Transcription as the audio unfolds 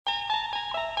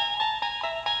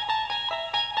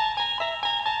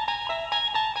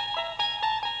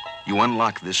You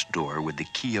unlock this door with the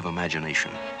key of imagination.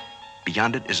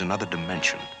 Beyond it is another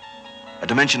dimension. A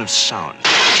dimension of sound.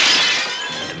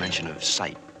 A dimension of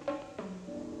sight.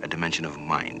 A dimension of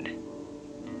mind.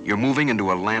 You're moving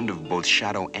into a land of both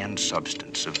shadow and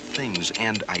substance, of things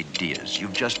and ideas.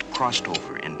 You've just crossed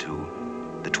over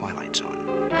into the Twilight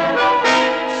Zone.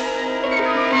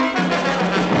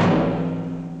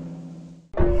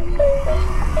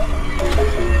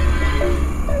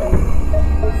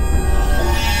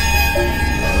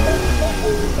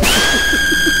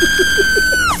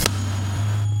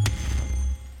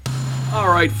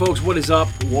 Alright folks, what is up?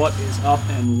 What is up?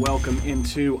 And welcome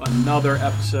into another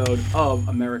episode of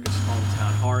America's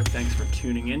Hometown Horror. Thanks for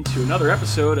tuning in to another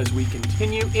episode as we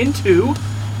continue into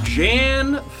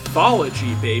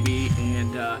Janthology, baby.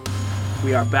 And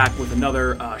we are back with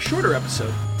another shorter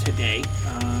episode today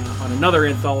on another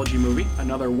anthology movie,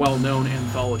 another well-known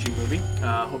anthology movie.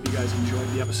 Hope you guys enjoyed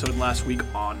the episode last week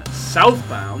on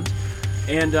Southbound.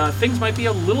 And things might be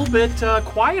a little bit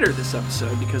quieter this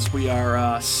episode because we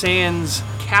are sans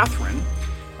Catherine.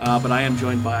 But I am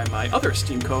joined by my other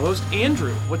esteemed co-host,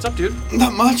 Andrew. What's up, dude?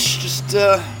 Not much. Just,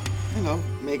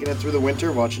 making it through the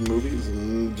winter, watching movies,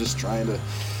 and just trying to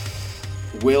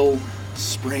will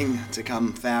spring to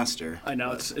come faster. I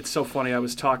know, it's so funny. I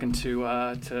was talking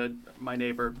to my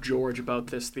neighbor, George, about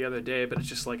this the other day, but it's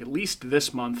just like, at least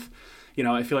this month, you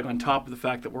know, I feel like on top of the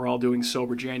fact that we're all doing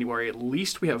Sober January, at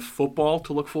least we have football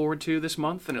to look forward to this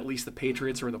month, and at least the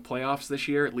Patriots are in the playoffs this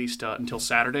year, at least until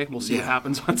Saturday. We'll see what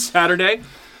happens on Saturday.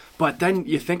 But then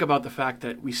you think about the fact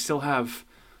that we still have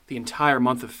the entire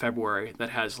month of February that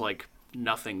has, like,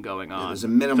 nothing going on. There's a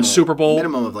minimum, the Super Bowl.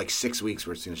 Minimum of, like, 6 weeks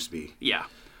where it seems to be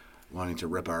wanting to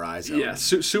rip our eyes out. Yeah,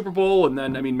 Super Bowl, and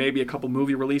then, I mean, maybe a couple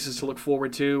movie releases to look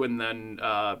forward to, and then,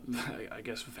 I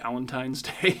guess, Valentine's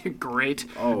Day. Great.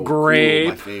 Oh, great.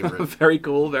 Cool, my favorite. Very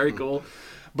cool, very cool.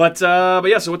 But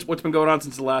yeah, so what's been going on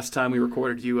since the last time we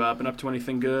recorded? You been up to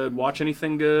anything good? Watch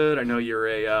anything good? I know you're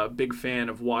a big fan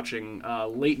of watching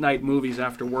late night movies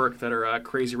after work that are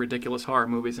crazy, ridiculous horror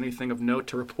movies. Anything of note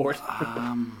to report?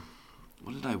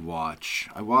 What did I watch?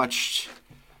 I watched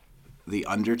The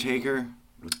Undertaker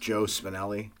with Joe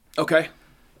Spinelli. Okay.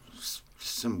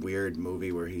 Some weird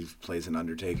movie where he plays an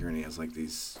Undertaker and he has like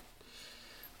these,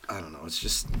 I don't know, it's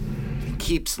just, he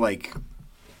keeps like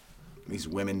these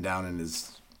women down in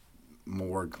his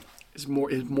morgue. His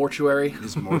mortuary.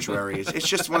 His mortuary. It's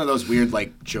just one of those weird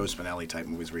like Joe Spinelli type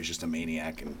movies where he's just a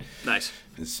maniac. And nice.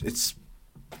 It's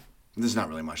there's not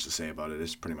really much to say about it.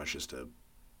 It's pretty much just a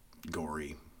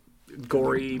gory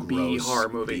B-horror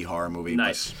movie. B-horror movie.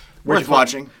 Nice. Worth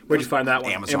watching. Where'd you find that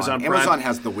one? Amazon Prime? Amazon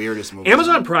has the weirdest movies.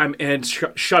 Amazon Prime and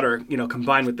Shudder, you know,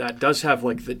 combined with that, does have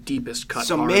like the deepest cut.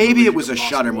 So maybe it was a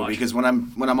Shudder movie because when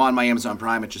I'm on my Amazon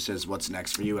Prime, it just says what's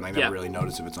next for you, and I never really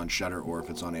notice if it's on Shudder or if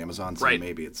it's on Amazon. So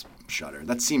maybe it's Shudder.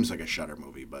 That seems like a Shudder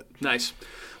movie, but nice.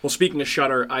 Well, speaking of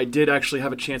Shudder, I did actually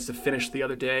have a chance to finish the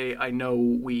other day. I know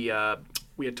we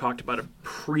had talked about it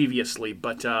previously,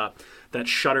 but that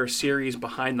Shudder series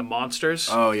Behind the Monsters.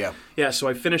 Oh, yeah. Yeah, so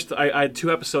I finished, I had 2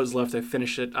 episodes left. I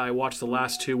finished it. I watched the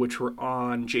last 2, which were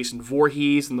on Jason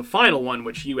Voorhees, and the final one,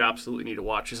 which you absolutely need to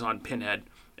watch, is on Pinhead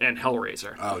and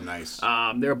Hellraiser. Oh, nice.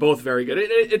 They're both very good.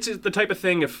 It's the type of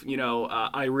thing, if, you know,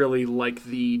 I really like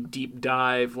the deep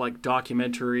dive, like,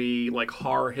 documentary, like,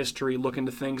 horror history look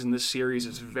into things, and this series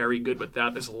is very good with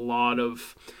that. There's a lot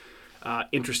of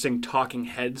interesting talking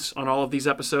heads on all of these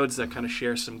episodes that kind of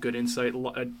share some good insight.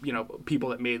 You know, people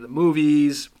that made the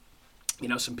movies, you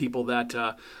know, some people that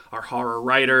are horror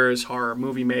writers, horror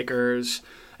movie makers,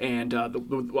 and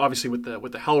obviously with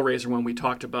the Hellraiser one we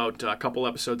talked about a couple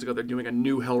episodes ago, they're doing a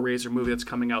new Hellraiser movie that's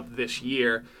coming out this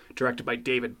year, directed by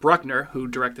David Bruckner, who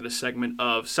directed a segment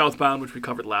of Southbound, which we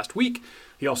covered last week.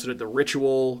 He also did The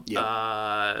Ritual.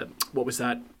 Yep. What was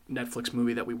that Netflix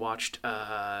movie that we watched,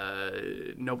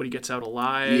 Nobody Gets Out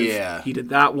Alive? Yeah. He did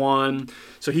that one.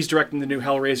 So he's directing the new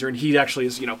Hellraiser, and he actually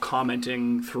is, you know,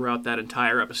 commenting throughout that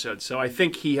entire episode. So I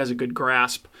think he has a good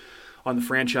grasp on the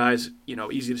franchise. You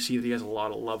know, easy to see that he has a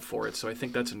lot of love for it. So I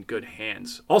think that's in good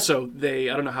hands. Also, I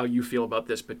don't know how you feel about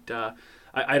this, but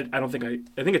I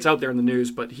think it's out there in the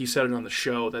news, but he said it on the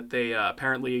show that they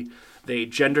apparently they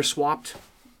gender swapped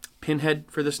Pinhead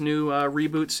for this new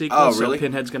reboot sequel. Oh, really? So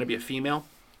Pinhead's going to be a female.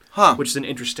 Huh. Which is an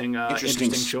interesting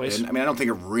choice. I mean, I don't think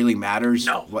it really matters.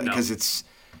 No. Because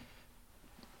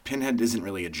Pinhead isn't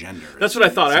really a gender. That's what I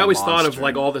thought. I always thought of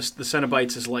like all the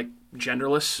Cenobites as like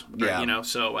genderless. Yeah. You know,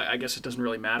 so I guess it doesn't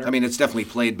really matter. I mean, it's definitely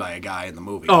played by a guy in the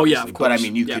movie. Oh, yeah, of course. But I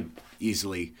mean, you could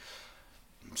easily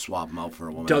swap them out for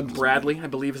a woman. Doug Bradley, I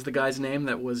believe, is the guy's name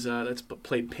that's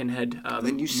played Pinhead.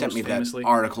 Then you sent me famously. that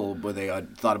article where they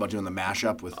thought about doing the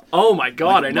mashup with. Oh my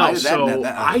God, Like, I know. why did that- So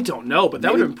I don't know, but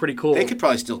that would have been pretty cool. They could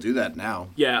probably still do that now.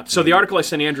 Yeah. So the article I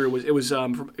sent Andrew it was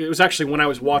actually when I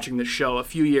was watching the show a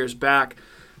few years back.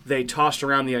 They tossed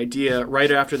around the idea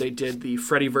right after they did the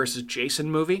Freddy versus Jason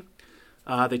movie.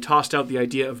 They tossed out the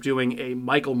idea of doing a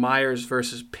Michael Myers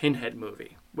versus Pinhead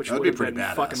movie, which That would would be have pretty been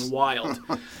badass. fucking wild.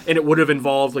 And it would have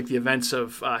involved like the events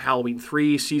of Halloween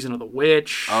 3, Season of the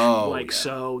Witch. Oh, yeah.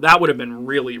 So that would have been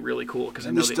really, really cool because I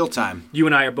And know there's that still time. you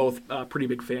and I are both pretty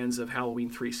big fans of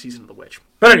Halloween 3, Season of the Witch.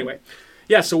 But anyway,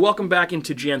 yeah, so welcome back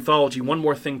into Janthology. One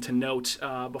more thing to note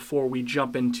before we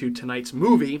jump into tonight's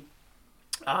movie.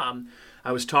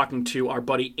 I was talking to our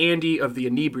buddy Andy of the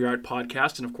Inebriart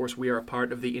podcast, and of course we are a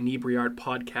part of the Inebriart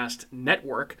podcast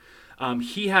network.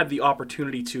 He had the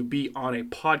opportunity to be on a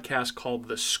podcast called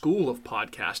The School of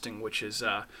Podcasting, which is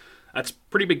that's a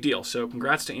pretty big deal. So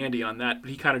congrats to Andy on that.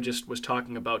 He kind of just was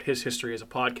talking about his history as a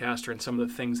podcaster and some of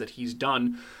the things that he's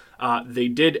done. They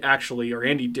did actually, or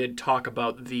Andy did talk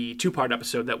about the 2-part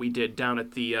episode that we did down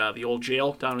at the old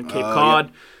jail down in Cape Cod.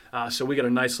 Yeah. So we got a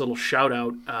nice little shout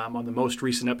out on the most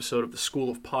recent episode of the School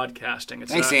of Podcasting. It's,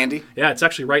 Thanks, Andy. Yeah, it's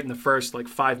actually right in the first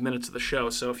 5 minutes of the show.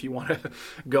 So if you want to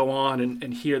go on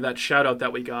and hear that shout out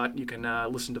that we got, you can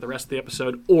listen to the rest of the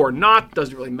episode or not.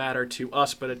 Doesn't really matter to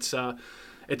us, but it's a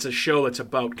show that's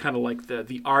about kind of like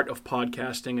the art of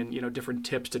podcasting and different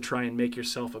tips to try and make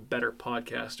yourself a better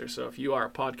podcaster. So if you are a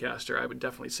podcaster, I would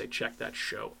definitely say check that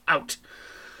show out.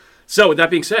 So, with that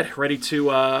being said, ready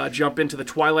to jump into the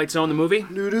Twilight Zone, the movie?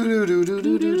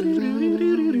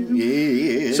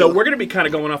 Yeah. So, we're going to be kind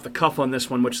of going off the cuff on this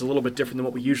one, which is a little bit different than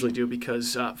what we usually do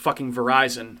because fucking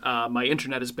Verizon, my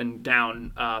internet has been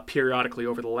down periodically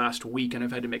over the last week, and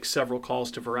I've had to make several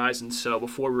calls to Verizon. So,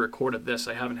 before we recorded this,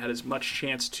 I haven't had as much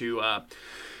chance to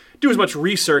do as much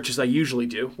research as I usually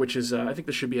do, which is I think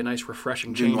this should be a nice,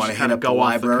 refreshing change. Didn't want to kind hit of up the go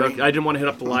off library? I didn't want to hit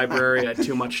up the library. I had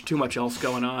too much else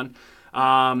going on.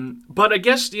 But I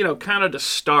guess, kind of to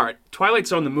start, Twilight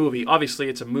Zone, the movie, obviously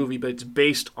it's a movie, but it's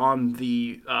based on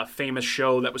the famous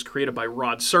show that was created by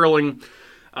Rod Serling,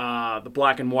 the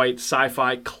black and white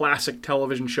sci-fi classic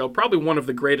television show, probably one of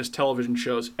the greatest television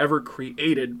shows ever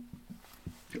created.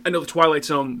 I know the Twilight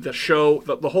Zone, the show,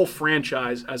 the whole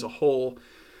franchise as a whole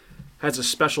has a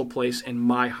special place in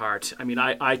my heart. I mean,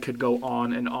 I could go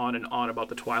on and on and on about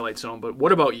the Twilight Zone, but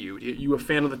what about you? Are you a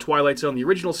fan of the Twilight Zone, the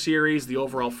original series, the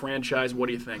overall franchise? What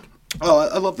do you think? Oh,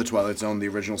 I love the Twilight Zone, the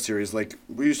original series. Like,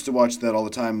 we used to watch that all the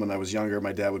time when I was younger.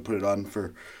 My dad would put it on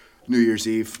for New Year's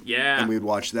Eve. Yeah. And we would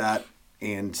watch that.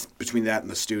 And between that and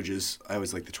the Stooges, I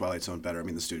always like the Twilight Zone better. I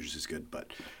mean, the Stooges is good, but...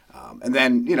 and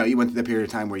then, you went through the period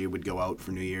of time where you would go out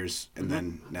for New Year's, and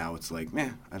then now it's like,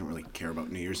 I don't really care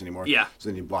about New Year's anymore. Yeah. So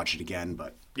then you watch it again,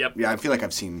 but... Yep. Yeah, I feel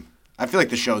like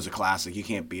the show's a classic. You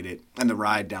can't beat it. And the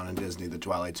ride down in Disney, the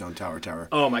Twilight Zone Tower.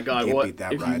 Oh my God! Can't Well, beat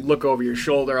that if ride. you look over your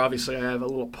shoulder, obviously I have a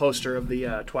little poster of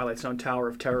the Twilight Zone Tower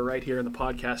of Terror right here in the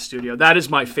podcast studio. That is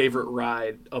my favorite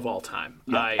ride of all time.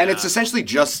 Yeah. And it's essentially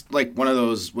just like one of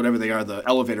those, whatever they are, the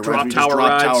elevator Drop rides. where you tower just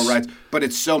rides. tower rides. But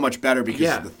it's so much better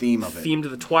because of the theme of it. Theme to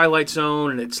the Twilight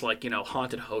Zone, and it's like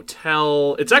haunted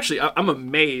hotel. It's actually I'm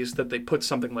amazed that they put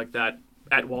something like that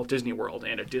at Walt Disney World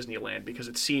and at Disneyland because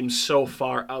it seems so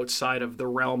far outside of the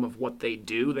realm of what they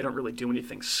do. They don't really do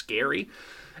anything scary.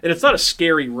 And it's not a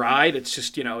scary ride. It's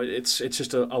just, it's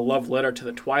just a love letter to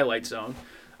the Twilight Zone.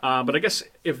 But I guess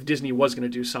if Disney was going to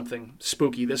do something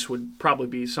spooky, this would probably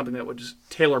be something that would just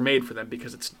tailor-made for them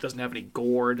because it doesn't have any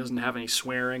gore, doesn't have any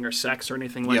swearing or sex or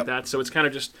anything like that. So it's kind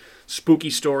of just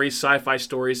spooky stories, sci-fi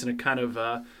stories, and it kind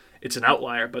of... it's an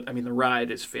outlier, but I mean, the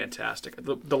ride is fantastic.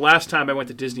 The last time I went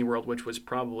to Disney World, which was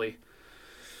probably,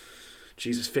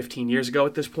 15 years ago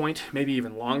at this point, maybe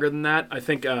even longer than that. I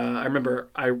think I remember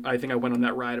I think I went on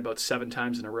that ride about 7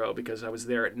 times in a row because I was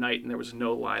there at night and there was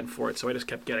no line for it. So I just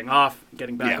kept getting off,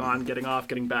 getting back on, getting off,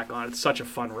 getting back on. It's such a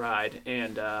fun ride,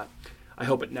 and I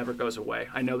hope it never goes away.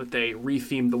 I know that they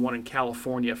rethemed the one in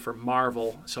California for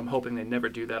Marvel, so I'm hoping they never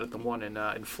do that at the one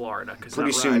in Florida. Cause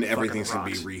Pretty soon, everything's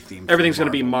going to be rethemed. Everything's going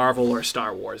to be Marvel or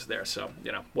Star Wars there, so,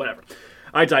 whatever.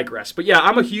 I digress. But yeah,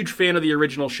 I'm a huge fan of the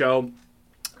original show,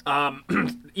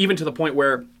 even to the point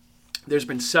where there's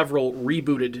been several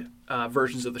rebooted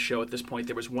versions of the show at this point.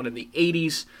 There was one in the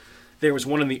 80s. There was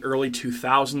one in the early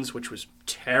 2000s, which was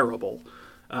terrible.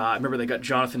 I remember they got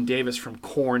Jonathan Davis from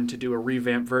Korn to do a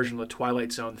revamped version of the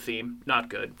Twilight Zone theme. Not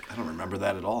good. I don't remember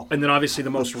that at all. And then obviously the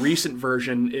most recent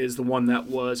version is the one that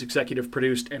was executive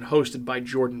produced and hosted by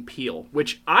Jordan Peele,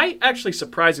 which I actually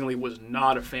surprisingly was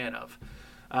not a fan of.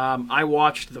 I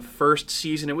watched the first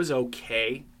season. It was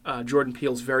okay. Jordan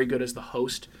Peele's very good as the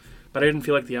host, but I didn't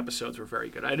feel like the episodes were very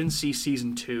good. I didn't see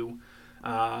season 2.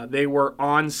 They were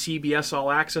on CBS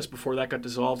All Access before that got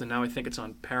dissolved, and now I think it's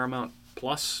on Paramount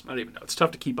Plus. I don't even know. It's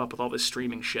tough to keep up with all this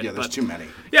streaming shit. Yeah, there's too many.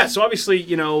 Yeah, so obviously,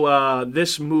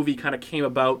 this movie kind of came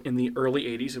about in the early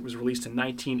 80s. It was released in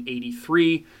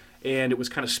 1983, and it was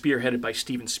kind of spearheaded by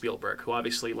Steven Spielberg, who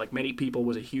obviously, like many people,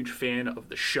 was a huge fan of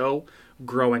the show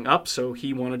growing up, so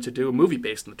he wanted to do a movie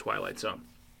based on The Twilight Zone.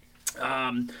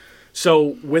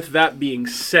 So with that being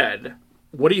said,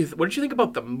 what did you think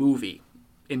about the movie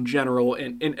in general,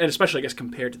 and especially, I guess,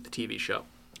 compared to the TV show?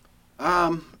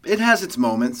 It has its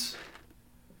moments.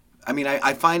 I mean,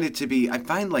 I find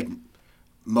like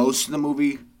most of the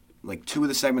movie, like 2 of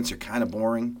the segments are kind of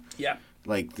boring. Yeah.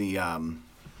 Like the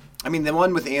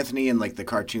one with Anthony and like the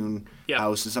cartoon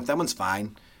house and stuff, that one's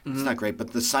fine. It's not great,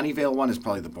 but the Sunnyvale one is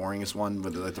probably the boringest one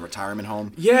with the retirement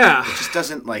home. Yeah. It just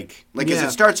doesn't because it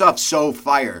starts off so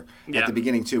fire Yeah. at the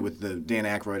beginning too with the Dan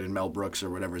Aykroyd and Mel Brooks or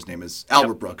whatever his name is.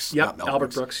 Albert Brooks. Yep. Not Mel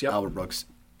Albert Brooks. Yep. Albert Brooks.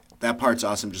 That part's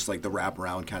awesome, just like the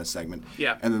wraparound kind of segment.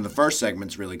 Yeah. And then the first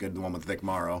segment's really good, the one with Vic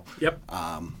Morrow. Yep.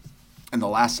 And the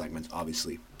last segment's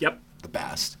obviously Yep. the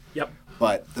best. Yep.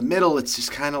 But the middle, it's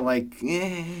just kind of like,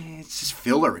 it's just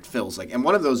filler, it feels like. And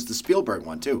one of those, the Spielberg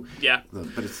one, too. Yeah.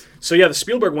 But it's... So, yeah, the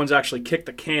Spielberg one's actually kicked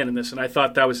the can in this, and I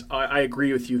thought that was, I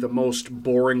agree with you, the most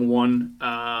boring one.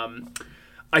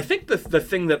 I think the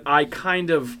thing that I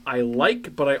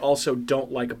like, but I also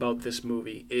don't like about this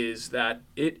movie is that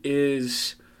it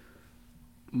is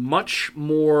much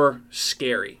more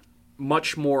scary,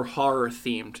 much more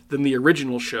horror-themed than the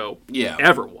original show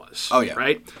ever was. Oh, yeah.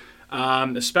 Right?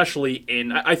 Especially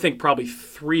in, I think, probably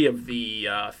 3 of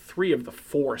the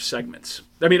 4 segments.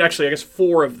 I mean, actually, I guess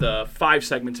 4 of the 5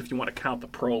 segments if you want to count the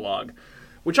prologue,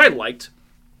 which I liked.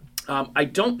 I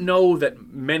don't know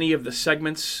that many of the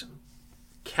segments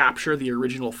capture the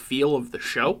original feel of the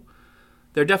show.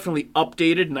 They're definitely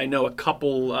updated, and I know a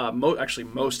couple,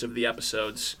 most of the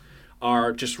episodes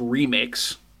are just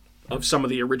remakes of some of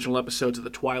the original episodes of The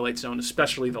Twilight Zone,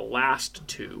 especially the last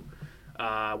 2.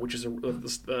 Which is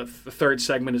the third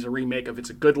segment is a remake of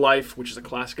It's a Good Life, which is a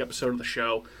classic episode of the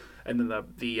show. And then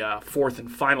the fourth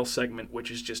and final segment, which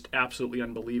is just absolutely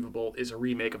unbelievable, is a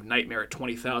remake of Nightmare at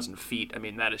 20,000 Feet. I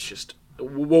mean, that is just...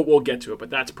 We'll get to it, but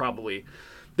that's probably...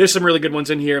 There's some really good ones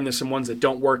in here, and there's some ones that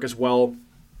don't work as well.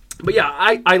 But yeah,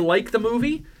 I like the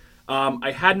movie.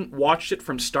 I hadn't watched it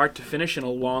from start to finish in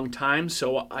a long time,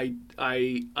 so I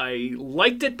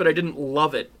liked it, but I didn't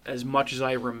love it as much as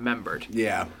I remembered.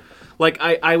 Yeah. Like,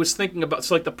 I was thinking about,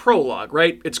 so like the prologue,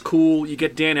 right? It's cool. You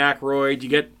get Dan Aykroyd. You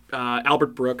get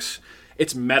Albert Brooks.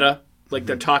 It's meta. Like,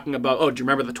 they're talking about, do you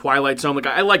remember the Twilight Zone? Like,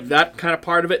 I like that kind of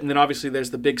part of it. And then, obviously, there's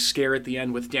the big scare at the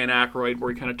end with Dan Aykroyd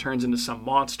where he kind of turns into some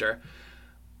monster.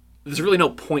 There's really no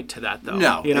point to that, though.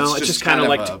 No. It's just kind of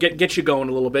like to get you going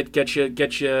a little bit, get you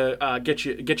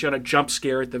on a jump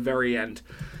scare at the very end.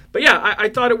 But yeah, I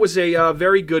thought it was a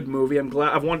very good movie. I'm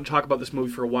glad. I've wanted to talk about this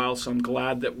movie for a while, so I'm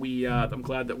glad that we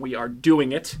are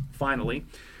doing it finally.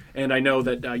 And I know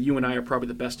that you and I are probably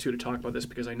the best two to talk about this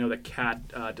because I know that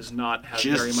Kat does not have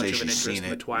very much of an interest in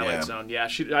the Twilight Zone. Yeah,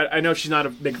 I know she's not a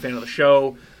big fan of the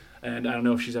show, and I don't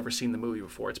know if she's ever seen the movie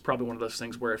before. It's probably one of those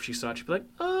things where if she saw it, she'd be like,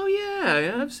 "Oh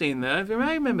yeah, I've seen that.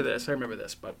 I remember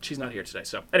this." But she's not here today,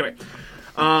 so anyway.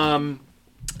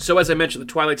 So as I mentioned,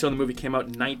 The Twilight Zone, the movie came out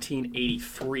in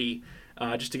 1983.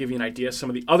 Just to give you an idea, some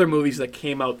of the other movies that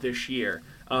came out this year.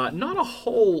 Not a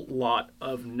whole lot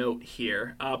of note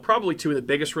here. Probably 2 of the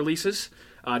biggest releases.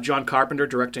 John Carpenter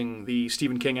directing the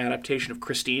Stephen King adaptation of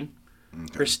Christine.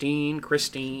 Okay.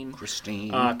 Christine.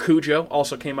 Cujo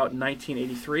also came out in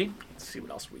 1983. Let's see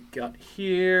what else we got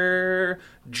here.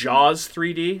 Jaws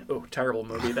 3D. Oh, terrible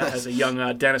movie. That has a young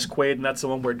Dennis Quaid, and that's the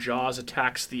one where Jaws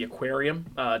attacks the aquarium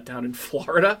down in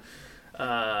Florida.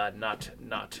 Not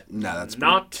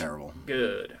terrible.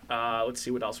 Good. Let's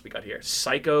see what else we got here.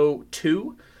 Psycho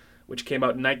 2, which came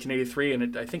out in 1983,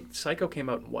 and I think Psycho came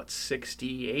out in,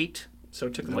 68? So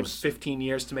it took them 15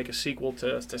 years to make a sequel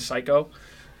to Psycho.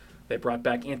 They brought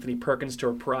back Anthony Perkins to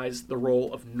reprise the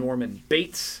role of Norman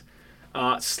Bates.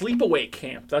 Sleepaway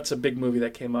Camp. That's a big movie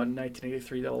that came out in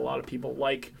 1983 that a lot of people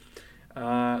like.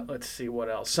 Let's see what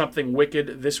else. Something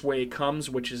Wicked, This Way Comes,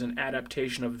 which is an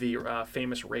adaptation of the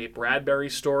famous Ray Bradbury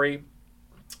story.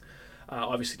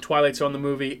 Obviously, Twilight Zone, the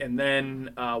movie. And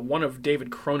then one of David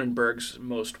Cronenberg's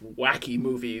most wacky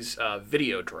movies,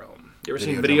 Videodrome. You ever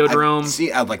seen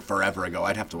Videodrome? I'd like forever ago.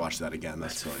 I'd have to watch that again.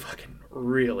 That's like... fucking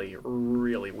really,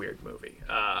 really weird movie.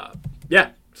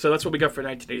 Yeah, so that's what we got for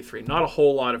 1983. Not a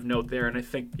whole lot of note there, and I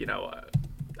think,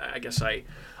 I guess I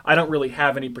I don't really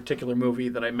have any particular movie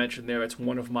that I mentioned there. It's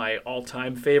one of my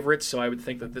all-time favorites, so I would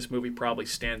think that this movie probably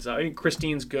stands out. I mean,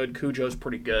 Christine's good, Cujo's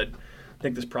pretty good. I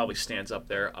think this probably stands up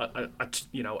there,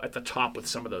 at the top with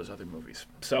some of those other movies.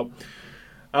 So,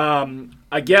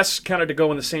 I guess kind of to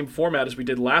go in the same format as we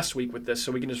did last week with this,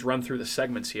 so we can just run through the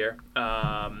segments here.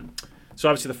 So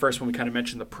obviously the first one we kind of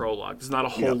mentioned the prologue. There's not a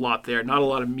whole lot there, not a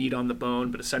lot of meat on the bone,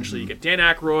 but essentially you get Dan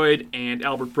Aykroyd and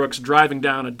Albert Brooks driving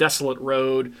down a desolate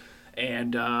road,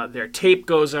 and their tape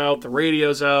goes out, the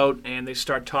radio's out, and they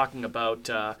start talking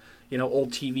about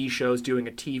old TV shows, doing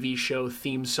a TV show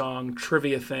theme song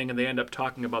trivia thing, and they end up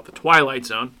talking about the Twilight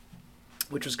Zone,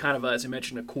 which was kind of, as I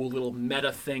mentioned, a cool little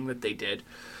meta thing that they did.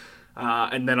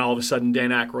 And then all of a sudden,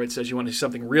 Dan Aykroyd says, you want to see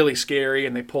something really scary,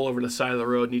 and they pull over to the side of the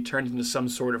road, and he turns into some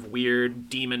sort of weird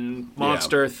demon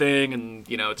monster thing, and,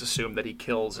 it's assumed that he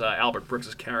kills Albert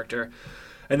Brooks' character.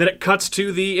 And then it cuts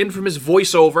to the infamous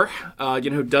voiceover.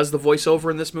 Who does the voiceover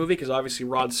in this movie? Because obviously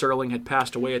Rod Serling had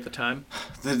passed away at the time.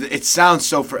 It sounds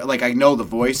so... I know the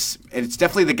voice. It's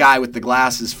definitely the guy with the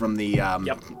glasses from the...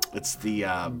 Yep. It's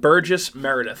the... Burgess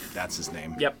Meredith. That's his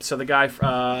name. Yep. So the guy...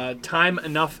 Time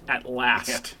Enough at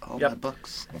Last. My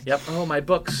books. Yep. Oh, my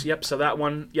books. Yep. So that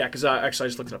one... Yeah, because actually I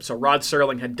just looked it up. So Rod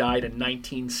Serling had died in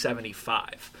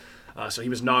 1975. So he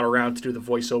was not around to do the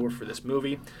voiceover for this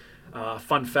movie.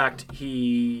 Fun fact,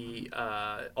 he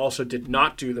also did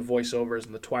not do the voiceovers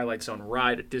in the Twilight Zone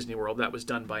ride at Disney World. That was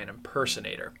done by an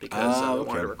impersonator because they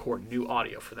wanted to record new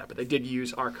audio for that. But they did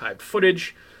use archived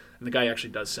footage, and the guy actually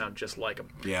does sound just like him.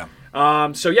 Yeah.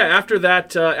 After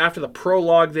that, after the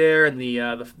prologue there and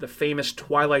the famous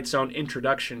Twilight Zone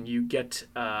introduction, you get...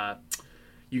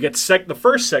 the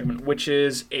first segment, which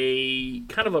is a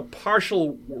kind of a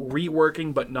partial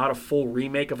reworking, but not a full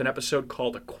remake of an episode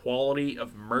called Equality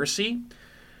of Mercy.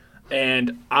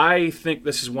 And I think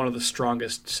this is one of the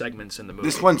strongest segments in the movie.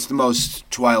 This one's the most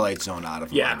Twilight Zone out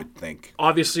of them, I would think.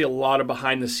 Obviously, a lot of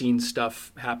behind-the-scenes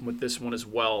stuff happened with this one as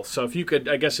well. So if you had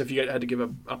to give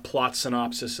a plot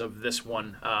synopsis of this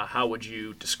one, how would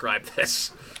you describe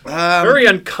this? Very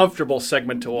uncomfortable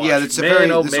segment to watch. Yeah, there's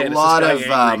a lot of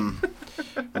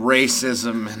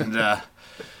racism, and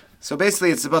so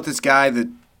basically it's about this guy that,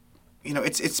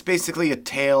 it's basically a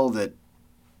tale that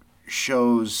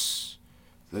shows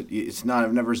that it's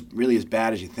never really as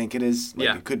bad as you think it is.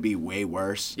 It could be way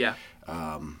worse. Yeah.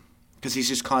 Because he's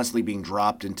just constantly being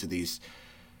dropped into these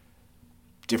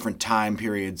different time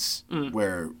periods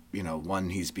where,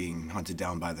 one, he's being hunted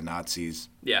down by the Nazis.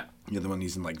 Yeah. The other one,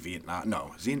 he's in Vietnam.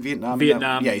 No, is he in Vietnam?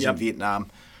 Vietnam. Yeah, he's in Vietnam.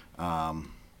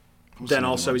 Then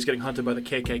also he's getting hunted by the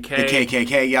KKK. The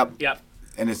KKK, yep. Yep.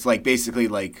 And it's basically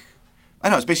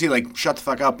it's basically shut the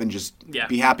fuck up and just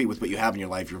be happy with what you have in your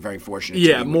life. You're very fortunate.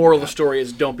 Yeah, moral of the story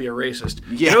is don't be a racist.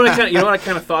 Yeah. You know what I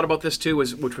kind of thought about this too,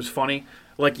 which was funny?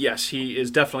 Yes, he is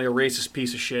definitely a racist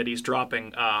piece of shit. He's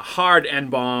dropping hard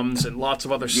N-bombs and lots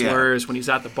of other slurs when he's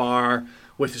at the bar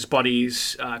with his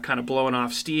buddies, kind of blowing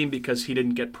off steam because he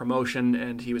didn't get promotion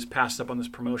and he was passed up on this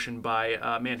promotion by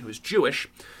a man who is Jewish.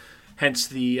 Hence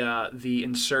the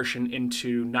insertion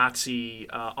into Nazi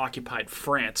occupied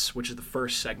France, which is the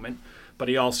first segment. But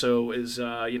he also is,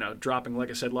 dropping, like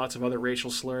I said, lots of other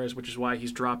racial slurs, which is why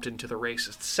he's dropped into the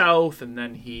racist South, and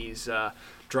then he's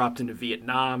dropped into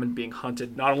Vietnam and being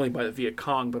hunted not only by the Viet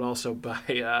Cong, but also by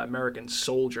American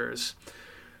soldiers.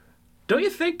 Don't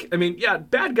you think,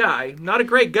 bad guy, not a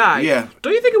great guy. Yeah.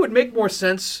 Don't you think it would make more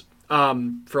sense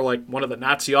for one of the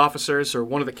Nazi officers or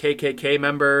one of the KKK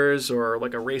members or a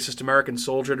racist American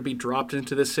soldier to be dropped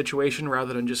into this situation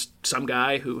rather than just some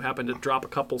guy who happened to drop a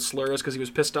couple slurs because he was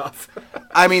pissed off?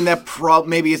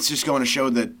 Maybe it's just going to show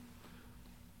that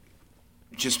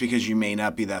just because you may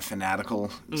not be that fanatical,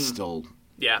 it's still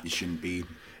you shouldn't be.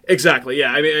 Exactly,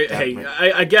 yeah.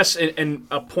 I guess, and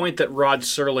a point that Rod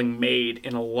Serling made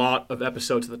in a lot of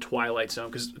episodes of The Twilight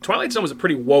Zone, because Twilight Zone was a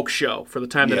pretty woke show for the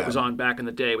time that it was on back in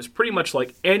the day. It was pretty much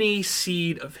like any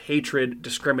seed of hatred,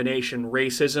 discrimination,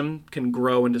 racism can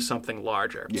grow into something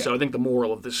larger. Yeah. So I think the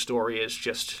moral of this story is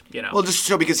just, Well, just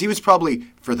so, because he was probably,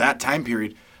 for that time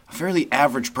period, a fairly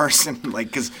average person,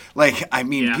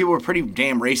 people were pretty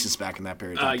damn racist back in that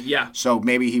period of time. Yeah. So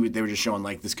maybe they were just showing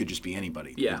this could just be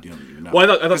anybody. Yeah. You don't even know.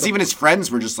 Well, because even his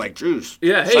friends were just Jews.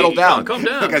 Yeah. Hey, settle down. Calm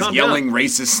down. Because yelling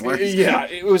racist slurs. Yeah.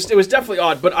 It was definitely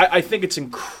odd, but I think it's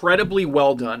incredibly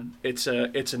well done. It's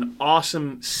an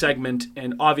awesome segment,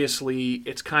 and obviously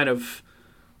it's kind of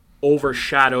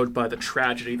overshadowed by the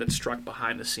tragedy that struck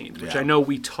behind the scenes, which I know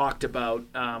we talked about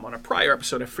on a prior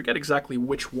episode. I forget exactly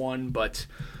which one, but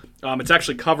it's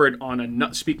actually covered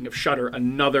on, speaking of Shudder,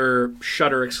 another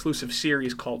Shudder exclusive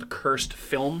series called Cursed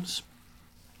Films.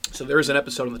 So there is an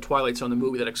episode in The Twilight Zone, the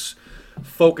movie, that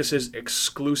focuses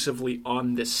exclusively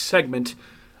on this segment.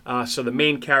 So the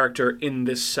main character in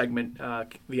this segment,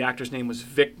 the actor's name was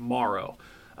Vic Morrow.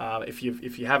 If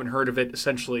you haven't heard of it,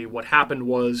 essentially what happened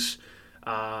was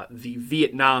the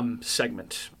Vietnam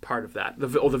segment part of that, the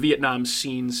Vietnam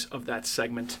scenes of that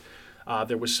segment.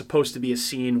 There was supposed to be a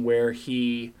scene where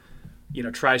he,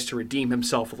 tries to redeem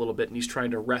himself a little bit, and he's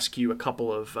trying to rescue a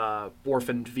couple of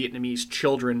orphaned Vietnamese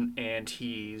children, and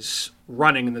he's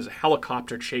running, and there's a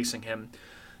helicopter chasing him.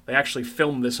 They actually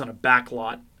filmed this on a back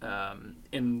lot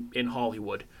in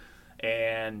Hollywood,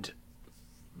 and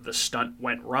the stunt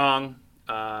went wrong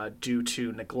due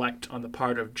to neglect on the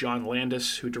part of John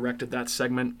Landis, who directed that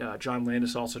segment. John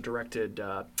Landis also directed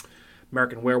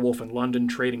American Werewolf in London,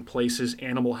 Trading Places,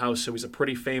 Animal House, so he's a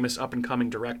pretty famous up-and-coming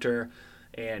director.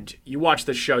 And you watch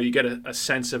this show, you get a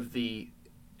sense of the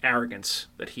arrogance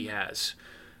that he has.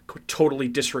 Totally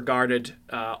disregarded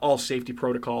all safety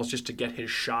protocols just to get his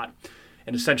shot.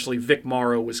 And essentially, Vic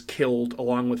Morrow was killed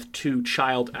along with 2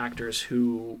 child actors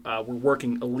who were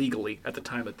working illegally at the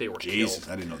time that they were killed.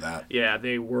 I didn't know that. Yeah,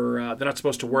 they're not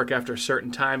supposed to work after a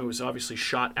certain time. It was obviously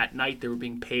shot at night. They were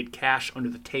being paid cash under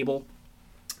the table.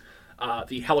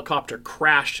 The helicopter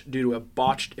crashed due to a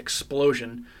botched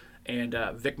explosion, and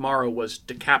Vic Morrow was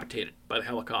decapitated by the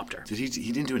helicopter. He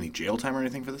didn't do any jail time or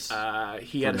anything for this?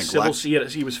 He had a civil.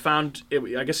 He was found.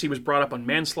 I guess he was brought up on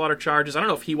manslaughter charges. I don't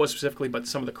know if he was specifically, but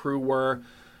some of the crew were.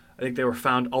 I think they were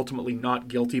found ultimately not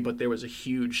guilty, but there was a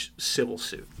huge civil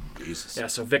suit. Jesus. Yeah.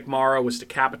 So Vic Morrow was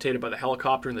decapitated by the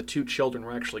helicopter, and the 2 children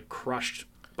were actually crushed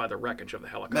by the wreckage of the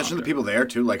helicopter. Imagine the people there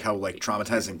too, like how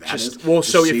traumatizing that is. Well,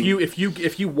 so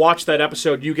if you watch that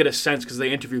episode, you get a sense because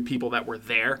they interview people that were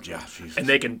there, yeah, Jesus. and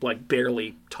they can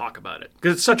barely talk about it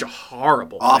because it's such a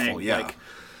horrible, awful, thing. Yeah.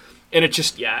 And it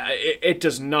just, it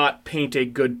does not paint a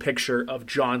good picture of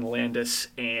John Landis,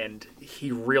 and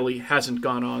he really hasn't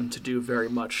gone on to do very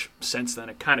much since then.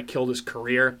 It kind of killed his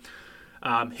career.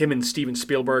 Him and Steven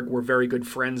Spielberg were very good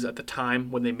friends at the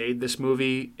time when they made this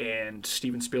movie, and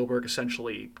Steven Spielberg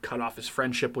essentially cut off his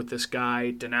friendship with this guy,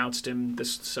 denounced him.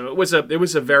 So it was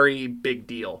a very big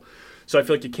deal. So I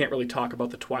feel like you can't really talk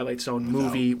about the Twilight Zone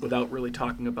movie without really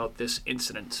talking about this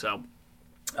incident. So,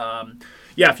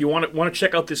 if you want to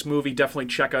check out this movie, definitely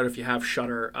check out, if you have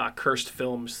Shudder, Cursed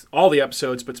Films, all the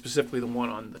episodes, but specifically the one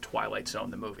on the Twilight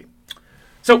Zone, the movie.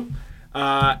 So.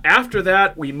 After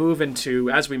that, we move into,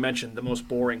 as we mentioned, the most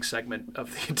boring segment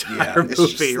of the entire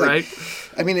movie, right?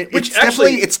 I mean, it's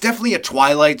definitely a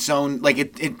Twilight Zone. Like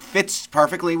it fits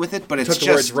perfectly with it, but it's took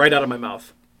the words right out of my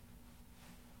mouth.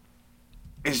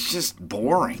 It's just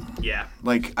boring. Yeah.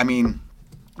 Like, I mean,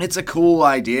 it's a cool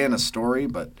idea and a story,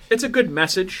 but it's a good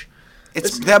message.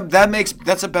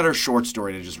 That's a better short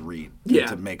story to just read. Yeah.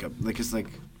 To make a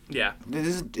Yeah.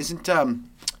 Isn't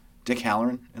Dick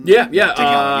Halloran?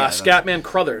 Scatman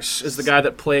Crothers is the guy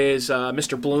that plays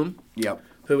Mr. Bloom. Yep.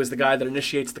 Who is the guy that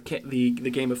initiates the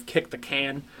game of Kick the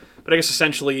Can. But I guess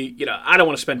essentially, I don't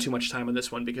want to spend too much time on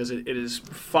this one because it is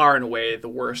far and away the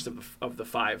worst of the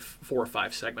 4 or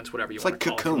 5 segments, whatever you want to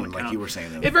call it. It's like Cocoon, like you were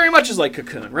saying. It very much is like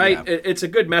Cocoon, right? Yeah. It's a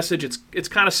good message. It's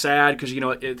kind of sad because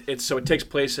it takes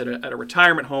place at a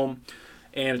retirement home.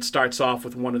 And it starts off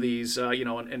with one of these,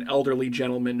 an elderly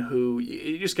gentleman who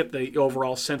you just get the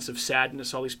overall sense of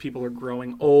sadness. All these people are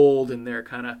growing old and they're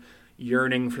kind of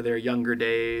yearning for their younger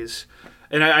days.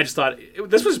 And I just thought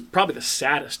this was probably the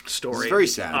saddest story very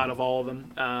sad. Out of all of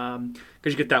them.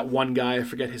 Because you get that one guy, I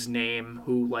forget his name,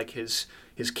 who his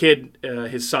kid,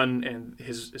 his son and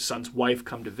his son's wife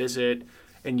come to visit.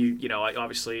 And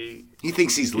obviously he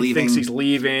thinks he's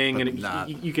leaving. And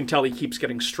you can tell he keeps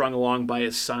getting strung along by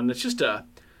his son. It's just a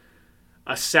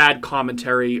sad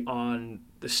commentary on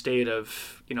the state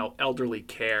of elderly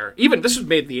care. Even this was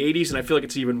made in the 80s, and I feel like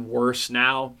it's even worse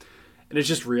now. And it's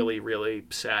just really, really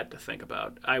sad to think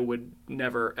about. I would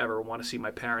never ever want to see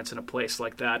my parents in a place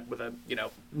like that with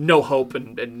no hope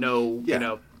and no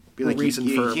reason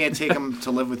for you can't take them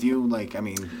to live with you. Like, I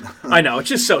mean, I know, it's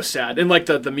just so sad, and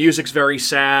the music's very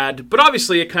sad, but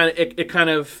obviously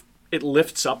it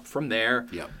lifts up from there.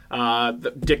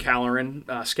 Dick Halloran,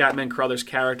 Scatman Crothers'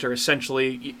 character,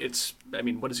 essentially,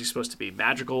 what is he supposed to be,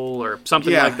 magical or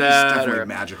something like that? He's definitely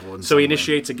magical. So he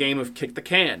initiates a game of Kick the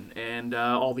Can, and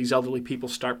all these elderly people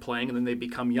start playing, and then they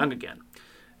become young again,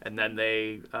 and then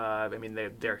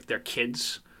they're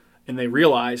kids. And they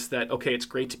realize that, okay, it's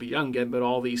great to be young again, but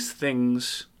all these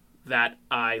things that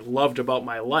I loved about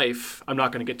my life, I'm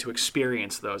not going to get to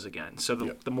experience those again. So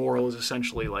the moral is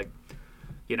essentially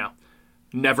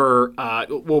never,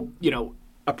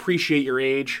 appreciate your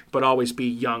age, but always be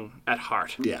young at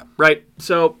heart. Yeah. Right?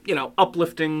 So,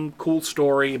 uplifting, cool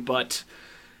story, but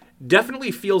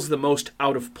definitely feels the most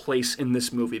out of place in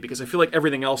this movie because I feel like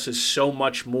everything else is so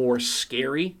much more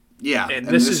scary. Yeah, and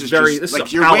this is very just, this like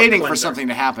is a you're palate waiting for cleanser. something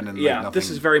to happen, and Yeah, like, nothing. this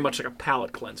is very much like a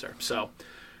palate cleanser. So,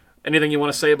 anything you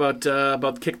want to say about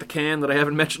Kick the Can that I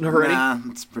haven't mentioned already? Nah,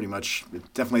 it's pretty much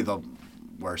definitely the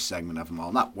worst segment of them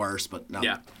all. Not worst, but no.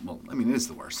 Yeah. Well, I mean, it is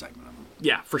the worst segment of them.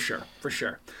 Yeah, for sure.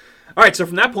 All right, so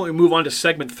from that point, we move on to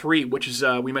segment 3, which is,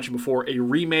 we mentioned before, a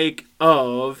remake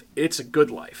of It's a Good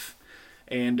Life.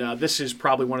 And this is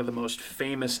probably one of the most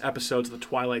famous episodes of The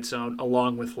Twilight Zone,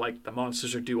 along with, like, The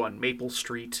Monsters Are Due on Maple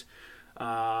Street.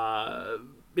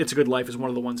 It's a Good Life is one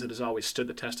of the ones that has always stood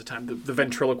the test of time. The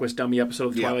ventriloquist dummy episode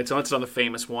of The Twilight Zone, that's another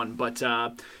famous one. But,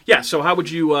 yeah, so how would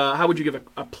you give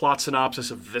a plot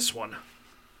synopsis of this one?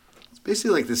 It's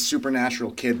basically like this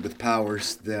supernatural kid with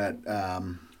powers that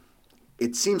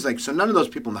it seems like. So none of those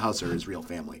people in the house are his real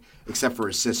family, except for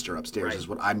his sister upstairs, Right. is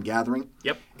what I'm gathering.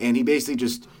 Yep. And he basically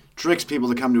just tricks people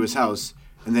to come to his house,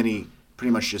 and then he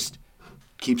pretty much just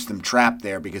keeps them trapped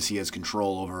there because he has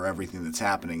control over everything that's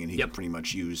happening, and he can pretty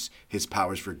much use his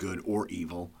powers for good or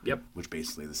evil. Yep. Which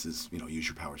basically this is, use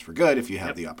your powers for good if you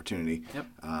have the opportunity. Yep.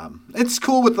 It's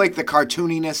cool with like the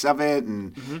cartooniness of it,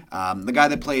 and the guy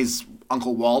that plays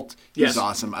Uncle Walt, he's Yes.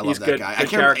 awesome. I He's love that good. guy. Good I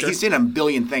can't. character. He's in a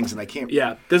billion things, and I can't.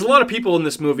 Yeah, there's a lot of people in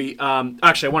this movie.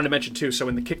 Actually, I wanted to mention too. So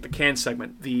in the Kick the Can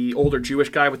segment, the older Jewish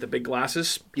guy with the big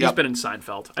glasses, he's Yep. been in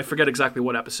Seinfeld. I forget exactly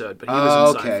what episode, but he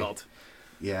was in Seinfeld.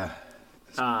 Yeah.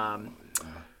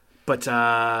 But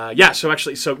that's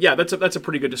a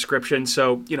pretty good description.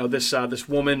 So this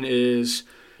woman is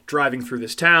driving through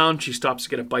this town. She stops to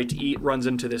get a bite to eat, runs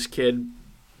into this kid,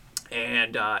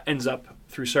 and ends up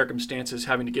through circumstances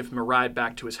having to give him a ride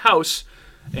back to his house.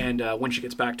 And when she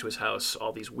gets back to his house,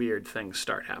 all these weird things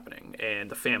start happening, and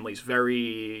the family's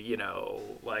very,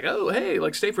 like, oh hey,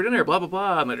 like stay for dinner, blah blah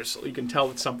blah. And you can tell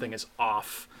that something is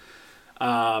off.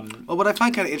 Well, what I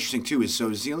find kind of interesting too is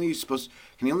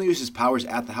can he only use his powers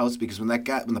at the house? Because when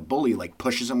the bully like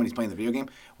pushes him when he's playing the video game,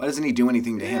 why doesn't he do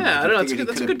anything to him? Yeah, Like, I don't know. figured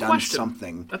That's he a could good have question. done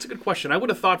something. That's a good question. I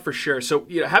would have thought for sure. So,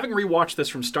 having rewatched this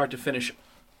from start to finish,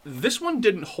 this one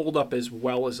didn't hold up as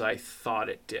well as I thought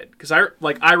it did. Because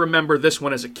I remember this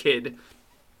one as a kid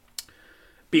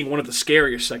being one of the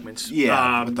scarier segments.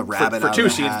 Yeah, with the rabbit for out two of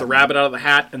the scenes, hat. the rabbit out of the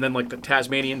hat, and then like the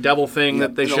Tasmanian devil thing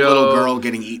that they and show. a little girl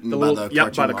getting eaten by the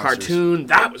cartoon by the monsters. cartoon.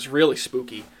 That was really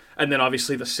spooky. And then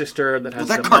obviously the sister that has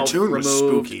that the cartoon mouth was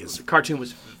removed. spooky The cartoon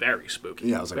was very spooky.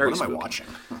 Yeah, I was like, very what am I spooky.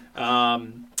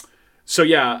 watching? So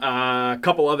yeah, a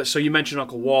couple other. So you mentioned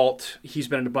Uncle Walt. He's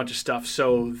been in a bunch of stuff.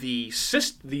 So the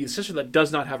sister that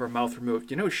does not have her mouth removed.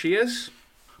 Do you know who she is?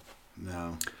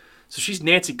 No. So she's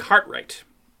Nancy Cartwright.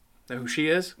 Know who she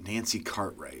is? Nancy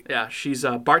Cartwright. Yeah, she's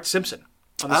Bart Simpson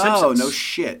on The Oh, Simpsons. no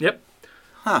shit. Yep.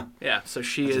 Huh. Yeah. So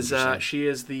she interesting.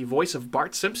 is the voice of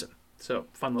Bart Simpson. So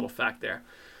fun little fact there.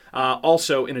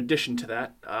 Also, in addition to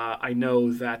that, I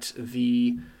know that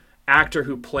the actor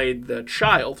who played the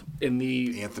child in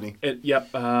the Anthony?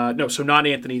 no, so not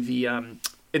Anthony. The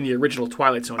in the original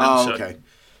Twilight Zone Oh, episode. okay.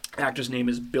 Actor's name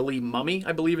is Billy Mummy,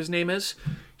 I believe his name is.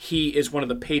 He is one of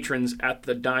the patrons at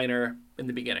the diner in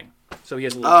the beginning. So he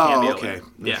has a little cameo. Oh, okay. there.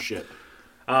 No Yeah. shit.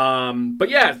 But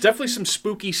yeah, definitely some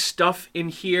spooky stuff in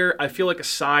here. I feel like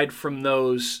aside from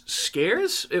those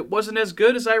scares, it wasn't as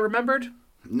good as I remembered.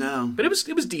 No. But it was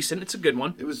decent. It's a good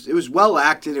one. It was well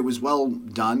acted. It was well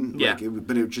done. Yeah.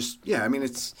 But it just I mean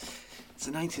it's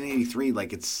a 1983.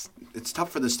 Like it's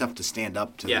tough for this stuff to stand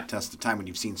up to Yeah. the test of time when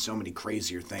you've seen so many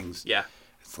crazier things. Yeah.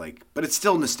 It's like, but it's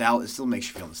still nostalgic. It still makes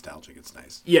you feel nostalgic. It's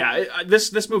nice. Yeah,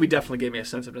 this movie definitely gave me a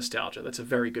sense of nostalgia. That's a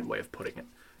very good way of putting it.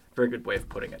 Very good way of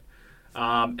putting it.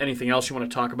 Anything else you want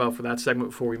to talk about for that segment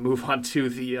before we move on to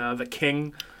the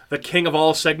king of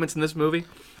all segments in this movie?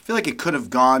 I feel like it could have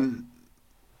gone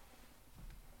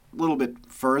a little bit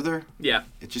further. Yeah.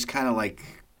 It just kind of like,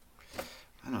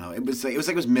 I don't know. It was like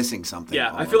it was missing something.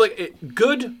 Yeah, almost. I feel like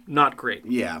good, not great.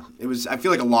 Yeah, it was. I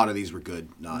feel like a lot of these were good,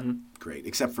 not Mm-hmm. great,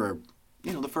 except for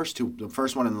the first two. The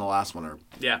first one and the last one are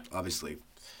Yeah. obviously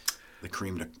the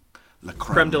creme de la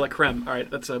Creme de la creme. All right,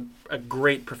 that's a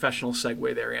great professional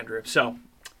segue there, Andrew. So,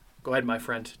 go ahead, my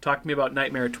friend. Talk to me about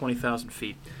Nightmare at 20,000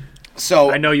 Feet.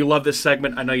 So I know you love this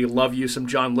segment. I know you love you some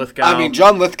John Lithgow. I mean,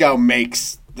 John Lithgow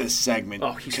makes this segment.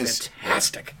 Oh, he's 'cause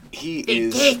fantastic. He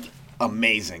is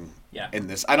amazing Yeah. in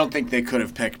this. I don't think they could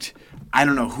have picked. I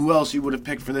don't know who else you would have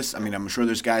picked for this. I mean, I'm sure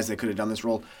there's guys that could have done this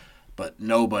role, but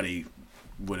nobody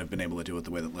would have been able to do it the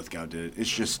way that Lithgow did it. It's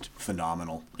just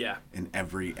phenomenal. Yeah. In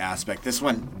every aspect. This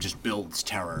one just builds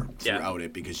terror Yeah. throughout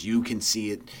it because you can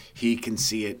see it, he can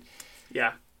see it,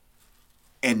 Yeah.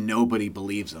 and nobody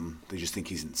believes him. They just think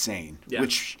he's insane. Yeah.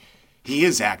 Which he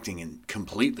is acting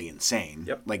completely insane.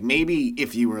 Yep. Like, maybe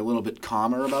if you were a little bit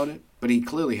calmer about it, but he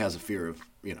clearly has a fear of,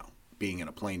 being in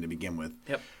a plane to begin with.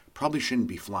 Yep. Probably shouldn't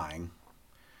be flying.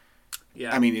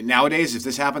 Yeah. I mean, nowadays, if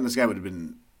this happened, this guy would have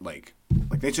been, like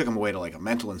they took him away to, like, a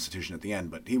mental institution at the end,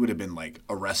 but he would have been, like,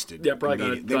 arrested. Yeah, probably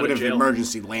immediately. gone They would to have jail.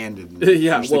 emergency landed.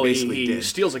 yeah, which they well, basically he did.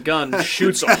 steals a gun,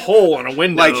 shoots a hole in a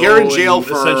window. Like, you're in jail and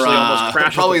for essentially almost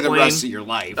crashes probably the the plane. rest of your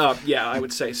life. Yeah, I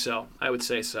would say so.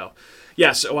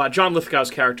 Yeah, so John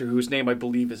Lithgow's character, whose name I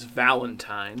believe is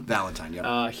Valentine. Valentine,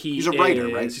 yeah. He's a writer,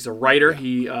 right? He's a writer.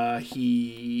 Yeah.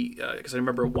 He because I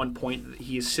remember at one point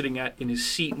he is sitting in his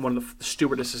seat, and one of the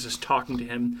stewardesses is talking to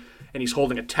him, and he's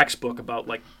holding a textbook about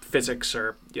like physics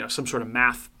or some sort of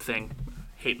math thing.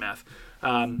 Hate math.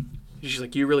 She's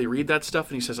like, "You really read that stuff?"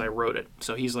 And he says, "I wrote it."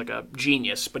 So he's like a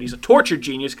genius, but he's a tortured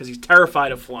genius because he's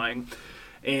terrified of flying.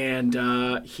 And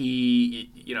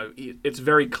it's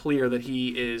very clear that he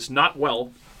is not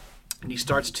well, and he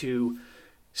starts to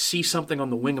see something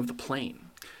on the wing of the plane.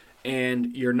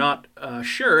 And you're not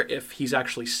sure if he's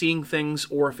actually seeing things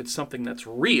or if it's something that's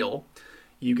real.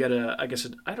 You get a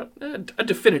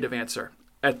definitive answer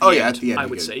at the end. At the end, I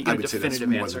would say you get a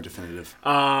definitive answer. Definitive.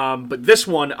 But this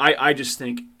one, I just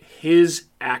think his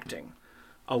acting,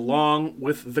 along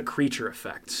with the creature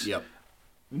effects. Yep.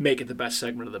 Make it the best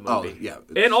segment of the movie. Oh, yeah.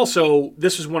 And also,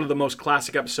 this is one of the most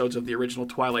classic episodes of the original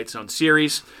Twilight Zone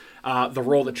series. The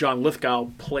role that John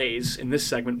Lithgow plays in this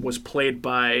segment was played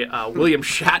by William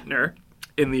Shatner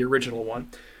in the original one.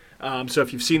 So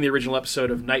if you've seen the original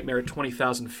episode of Nightmare at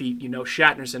 20,000 Feet, you know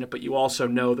Shatner's in it, but you also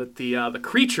know that the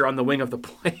creature on the wing of the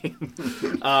plane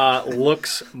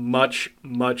looks much,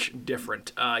 much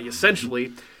different. He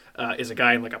essentially is a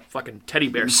guy in like a fucking teddy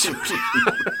bear suit.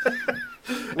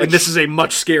 And this is a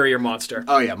much scarier monster.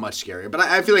 Oh, yeah, much scarier. But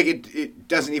I feel like it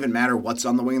doesn't even matter what's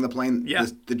on the wing of the plane. Yeah.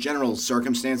 The general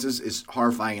circumstances is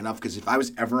horrifying enough, because if I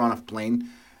was ever on a plane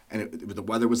and the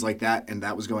weather was like that and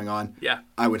that was going on,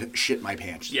 I would shit my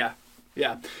pants. Yeah.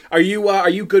 Are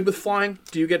you good with flying?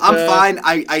 Do you get? I'm fine.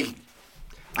 I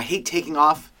hate taking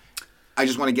off. I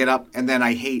just want to get up, and then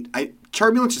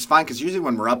turbulence is fine, because usually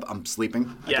when we're up, I'm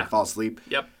sleeping. I can fall asleep.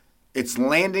 Yep. It's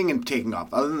landing and taking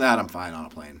off. Other than that, I'm fine on a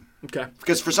plane. Okay.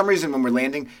 Because for some reason, when we're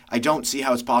landing, I don't see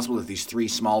how it's possible that these three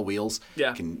small wheels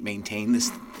can maintain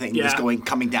this thing that's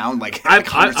coming down like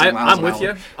I'm with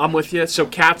you. I'm with you. So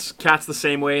Kat's the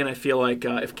same way, and I feel like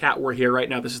if Kat were here right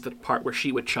now, this is the part where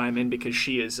she would chime in, because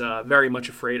she is very much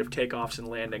afraid of takeoffs and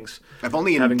landings. I've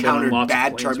only encountered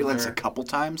bad turbulence a couple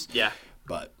times. Yeah.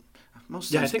 But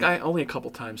most I think I only a couple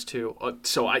times too.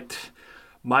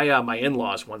 My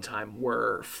in-laws one time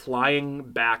were flying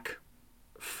back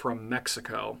from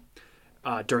Mexico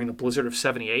during the blizzard of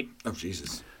 '78. Oh,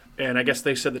 Jesus. And I guess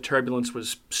they said the turbulence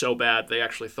was so bad they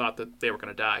actually thought that they were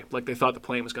going to die. Like, they thought the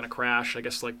plane was going to crash. I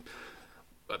guess, like,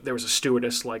 there was a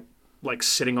stewardess, like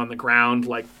sitting on the ground,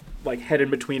 like head in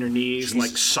between her knees,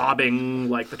 like sobbing,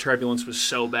 like the turbulence was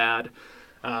so bad.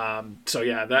 So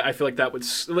yeah, I feel like that would,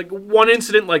 like, one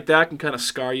incident like that can kind of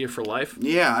scar you for life.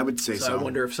 Yeah, I would say so. I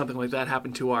wonder if something like that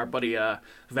happened to our buddy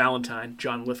Valentine,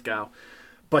 John Lithgow.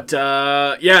 But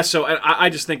so I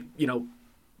just think,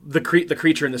 the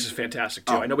creature in this is fantastic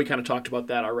too. I know we kind of talked about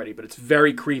that already, but it's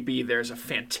very creepy. There's a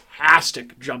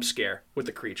fantastic jump scare with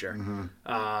the creature,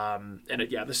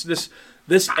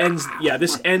 this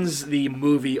ends the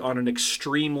movie on an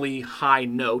extremely high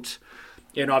note.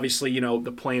 And obviously,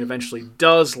 the plane eventually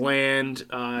does land.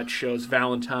 It shows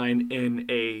Valentine in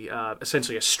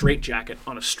essentially a straitjacket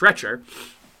on a stretcher.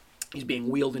 He's being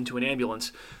wheeled into an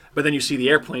ambulance. But then you see the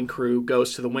airplane crew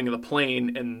goes to the wing of the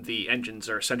plane, and the engines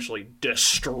are essentially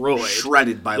destroyed.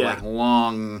 Shredded by, like,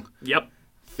 long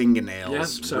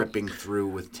fingernails ripping through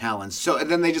with talons. So, and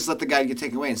then they just let the guy get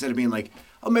taken away instead of being like,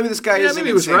 oh, maybe this guy isn't maybe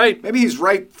he was insane. right. Maybe he's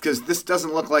right, because this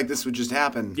doesn't look like this would just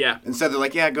happen. Yeah. Instead, they're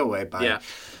like, yeah, go away, bye. Yeah,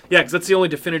 because that's the only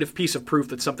definitive piece of proof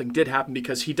that something did happen,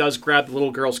 because he does grab the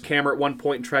little girl's camera at one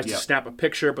point and tries to snap a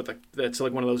picture, but that's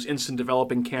like one of those instant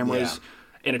developing cameras. Yeah.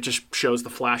 And it just shows the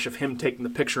flash of him taking the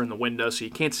picture in the window, so you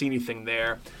can't see anything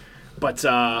there. But,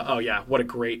 what a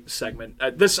great segment.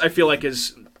 This, I feel like,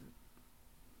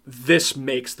 this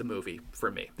makes the movie for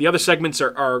me. The other segments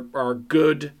are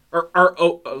good, are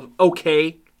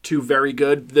okay to very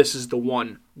good. This is the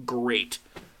one great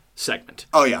segment.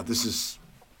 Oh, yeah, this is...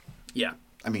 Yeah.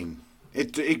 I mean...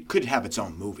 It could have its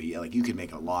own movie. Like, you could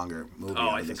make a longer movie. Oh,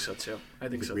 I think so too.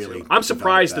 Really I'm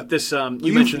surprised that this.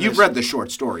 You've read the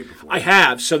short story before. I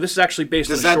have. So this is actually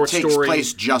based on a short story. Does that take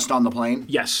place just on the plane?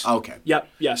 Yes. Okay. Yep.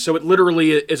 Yeah. So it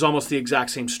literally is almost the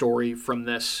exact same story from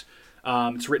this.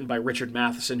 It's written by Richard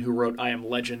Matheson, who wrote I Am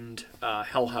Legend,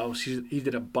 Hell House. He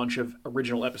did a bunch of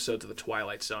original episodes of The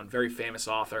Twilight Zone. Very famous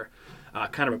author.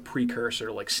 Kind of a precursor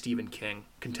to like Stephen King,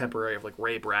 contemporary of like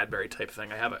Ray Bradbury type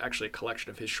thing. I have actually a collection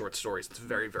of his short stories. It's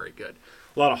very, very good.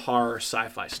 A lot of horror,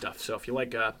 sci-fi stuff. So if you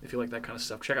like that kind of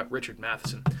stuff, check out Richard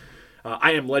Matheson.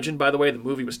 I Am Legend, by the way, the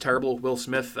movie was terrible. Will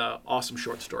Smith, awesome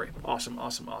short story. Awesome.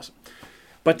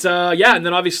 But, and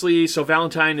then obviously, so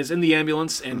Valentine is in the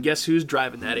ambulance, and guess who's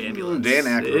driving that ambulance? Dan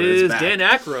Aykroyd is back. Dan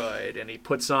Aykroyd, and he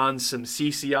puts on some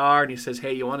CCR, and he says,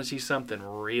 hey, you want to see something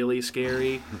really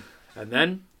scary? And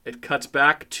then it cuts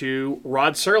back to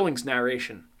Rod Serling's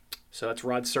narration. So that's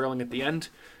Rod Serling at the end,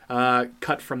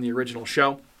 cut from the original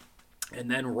show, and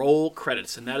then roll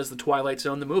credits, and that is The Twilight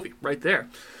Zone, the movie, right there.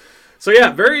 So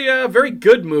yeah, very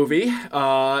good movie.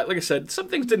 Like I said, some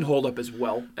things didn't hold up as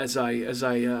well as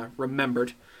I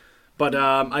remembered, but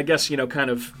I guess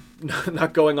kind of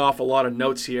not going off a lot of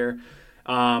notes here.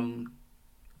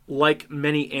 Like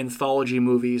many anthology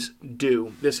movies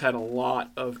do, this had a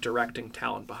lot of directing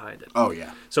talent behind it. Oh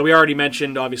yeah. So we already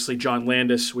mentioned obviously John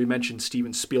Landis. We mentioned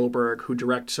Steven Spielberg, who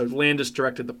directed. So Landis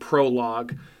directed the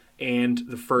prologue and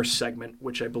the first segment,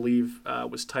 which I believe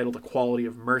was titled "The Quality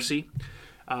of Mercy."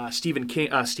 Steven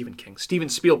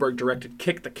Spielberg directed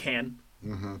Kick the Can.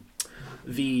 Mm-hmm.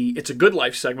 The It's a Good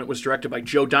Life segment was directed by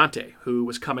Joe Dante, who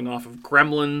was coming off of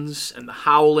Gremlins and The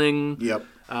Howling. Yep.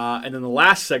 And then the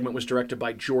last segment was directed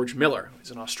by George Miller.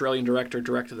 He's an Australian director,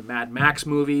 directed the Mad Max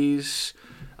movies.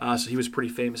 So he was pretty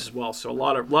famous as well. So a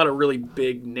lot of really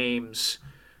big names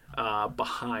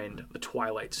behind The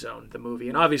Twilight Zone, the movie.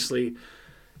 And obviously,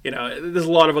 there's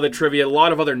a lot of other trivia, a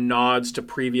lot of other nods to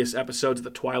previous episodes of The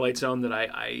Twilight Zone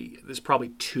that there's probably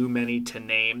too many to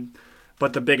name.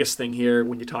 But the biggest thing here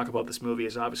when you talk about this movie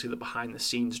is obviously the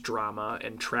behind-the-scenes drama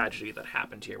and tragedy that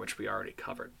happened here, which we already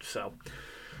covered. So,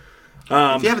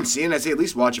 if you haven't seen it, I'd say at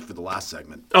least watch it for the last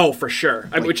segment. Oh, for sure.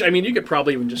 You could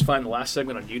probably even just find the last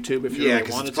segment on YouTube if you really wanted to. Yeah,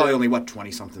 because it's probably only,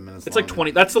 20-something minutes It's long. like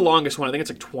 20. That's the longest one. I think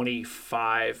it's like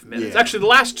 25 minutes. Yeah. Actually, the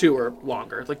last two are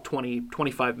longer. It's like 20,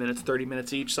 25 minutes, 30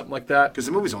 minutes each, something like that. Because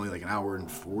the movie's only like an hour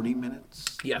and 40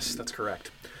 minutes. Yes, that's correct.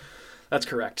 That's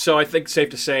correct. So I think it's safe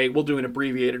to say we'll do an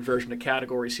abbreviated version of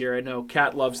categories here. I know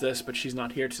Kat loves this, but she's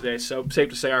not here today. So safe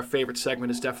to say our favorite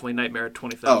segment is definitely Nightmare at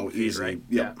 20,000 Feet, easy. right?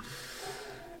 Yeah.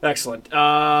 Excellent.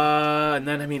 And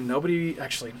then, nobody...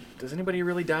 Actually, does anybody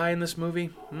really die in this movie?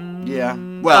 Yeah.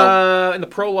 Well... in the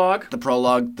prologue.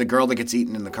 The girl that gets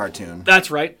eaten in the cartoon. That's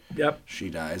right. Yep. She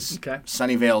dies. Okay.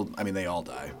 Sunnyvale, they all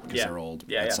die because Yeah. they're old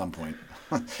Yeah, at some point.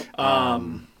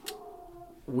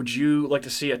 Would you like to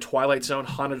see a Twilight Zone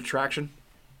haunted attraction?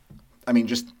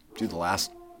 Just do the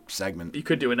last segment. You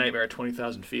could do a Nightmare at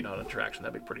 20,000 Feet haunted attraction.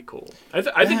 That'd be pretty cool.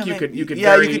 I think you could.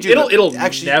 Yeah, you could do it'll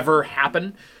actually never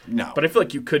happen. No. But I feel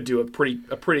like you could do a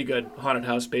pretty good haunted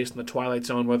house based on the Twilight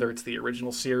Zone, whether it's the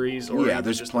original series or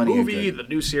there's just plenty the movie, of good. the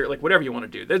new series, like whatever you want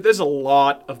to do. There's a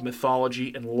lot of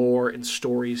mythology and lore and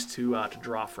stories to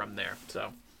draw from there.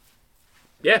 So,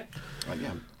 yeah.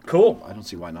 Yeah. Cool. I don't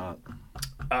see why not.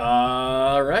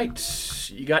 All right.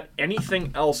 You got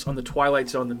anything else on the Twilight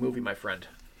Zone, the movie, my friend?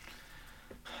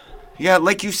 Yeah,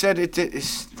 like you said,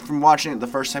 it's from watching it the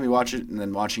first time you watch it and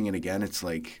then watching it again, it's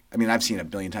like, I've seen it a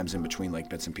billion times in between, like,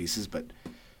 bits and pieces, but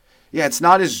yeah, it's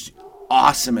not as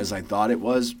awesome as I thought it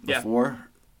was before.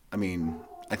 Yeah.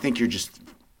 I think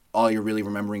all you're really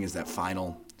remembering is that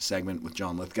final segment with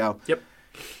John Lithgow. Yep.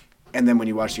 And then when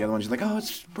you watch the other ones, you're like, oh,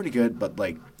 it's pretty good, but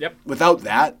like, yep. Without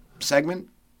that segment,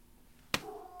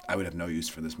 I would have no use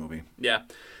for this movie. Yeah.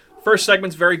 First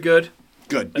segment's very good.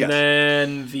 Good, and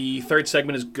then the third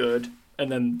segment is good, and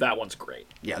then that one's great.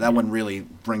 Yeah, that one really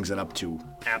brings it up to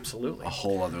absolutely a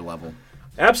whole other level.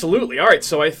 Absolutely. All right,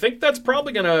 so I think that's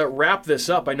probably going to wrap this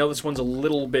up. I know this one's a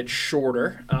little bit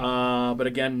shorter, but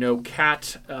again, no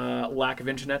Cat, lack of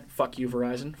internet. Fuck you,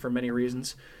 Verizon, for many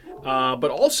reasons.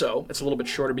 But also, it's a little bit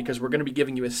shorter because we're going to be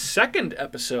giving you a second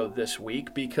episode this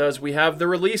week because we have the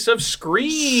release of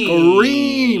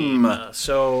Scream!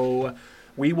 So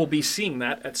we will be seeing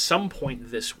that at some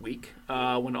point this week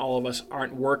when all of us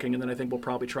aren't working, and then I think we'll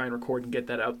probably try and record and get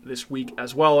that out this week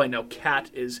as well. I know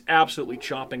Kat is absolutely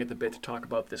chomping at the bit to talk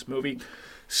about this movie,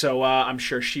 so I'm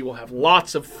sure she will have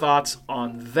lots of thoughts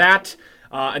on that.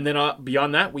 And then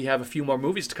beyond that, we have a few more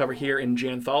movies to cover here in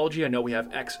Janthology. I know we have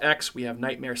XX, we have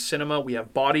Nightmare Cinema, we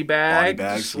have Body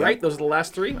Bags, right? Yep. Those are the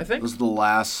last three, I think? Those are the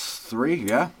last three,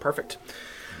 yeah. Perfect.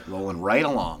 Rolling right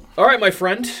along. All right, my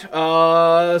friend.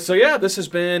 So yeah, this has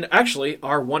been actually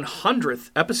our 100th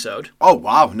episode. Oh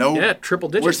wow, no. Yeah, triple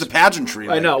digits. Where's the pageantry?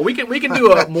 I know. We can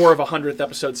do more of a 100th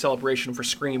episode celebration for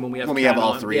Scream when we have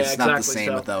all three. Yeah, it's exactly. not the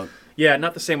same without. Yeah,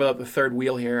 not the same without the third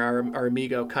wheel here, our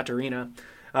amigo Katerina.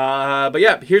 But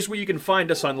yeah, here's where you can find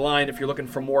us online if you're looking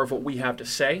for more of what we have to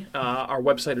say. Our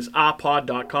website is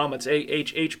ahpod.com. It's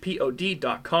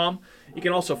ahhpod.com. You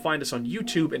can also find us on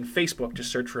YouTube and Facebook.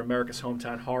 Just search for America's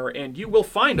Hometown Horror, and you will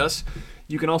find us.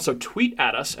 You can also tweet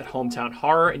at us at Hometown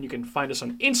Horror, and you can find us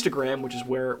on Instagram, which is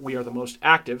where we are the most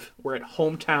active. We're at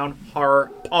Hometown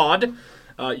Horror Pod.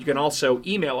 You can also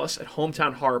email us at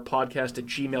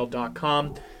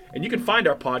hometownhorrorpodcast@gmail.com. And you can find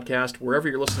our podcast wherever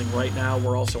you're listening right now.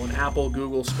 We're also on Apple,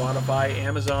 Google, Spotify,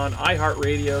 Amazon,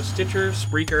 iHeartRadio, Stitcher,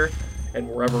 Spreaker, and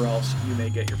wherever else you may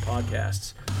get your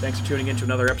podcasts. Thanks for tuning in to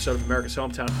another episode of America's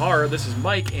Hometown Horror. This is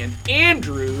Mike and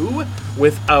Andrew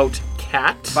without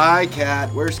Kat. Bye,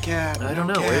 Kat. Where's Kat? I don't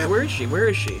know. Kat. Where is she? Where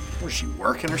is she? Was she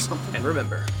working or something? And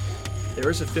remember, there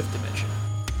is a fifth dimension,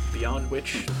 beyond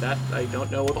which that I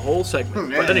don't know the whole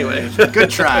segment. But anyway. Good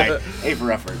try. A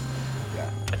for effort.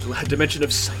 A dimension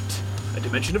of sight, a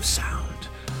dimension of sound,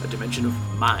 a dimension of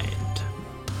mind.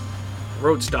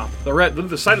 Road stop.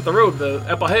 The side of the road,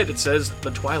 up ahead, it says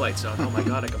the Twilight Zone. Oh my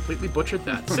god, I completely butchered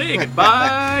that. Say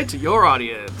goodbye to your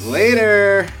audience.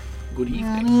 Later. Good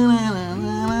evening.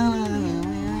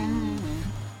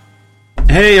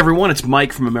 Hey everyone, it's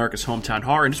Mike from America's Hometown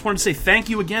Horror, and just wanted to say thank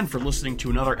you again for listening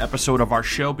to another episode of our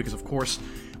show, because of course,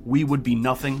 we would be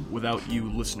nothing without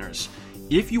you listeners.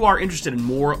 If you are interested in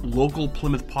more local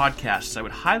Plymouth podcasts, I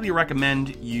would highly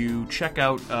recommend you check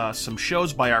out some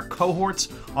shows by our cohorts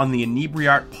on the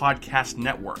Inebriart Podcast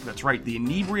Network. That's right, the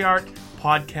Inebriart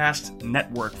Podcast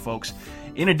Network, folks.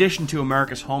 In addition to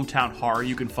America's Hometown Horror,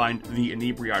 you can find the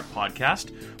Inebriart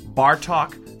Podcast, Bar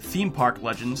Talk, Theme Park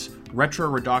Legends,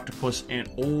 Retro Redoctopus, and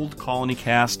Old Colony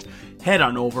Cast. Head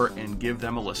on over and give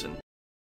them a listen.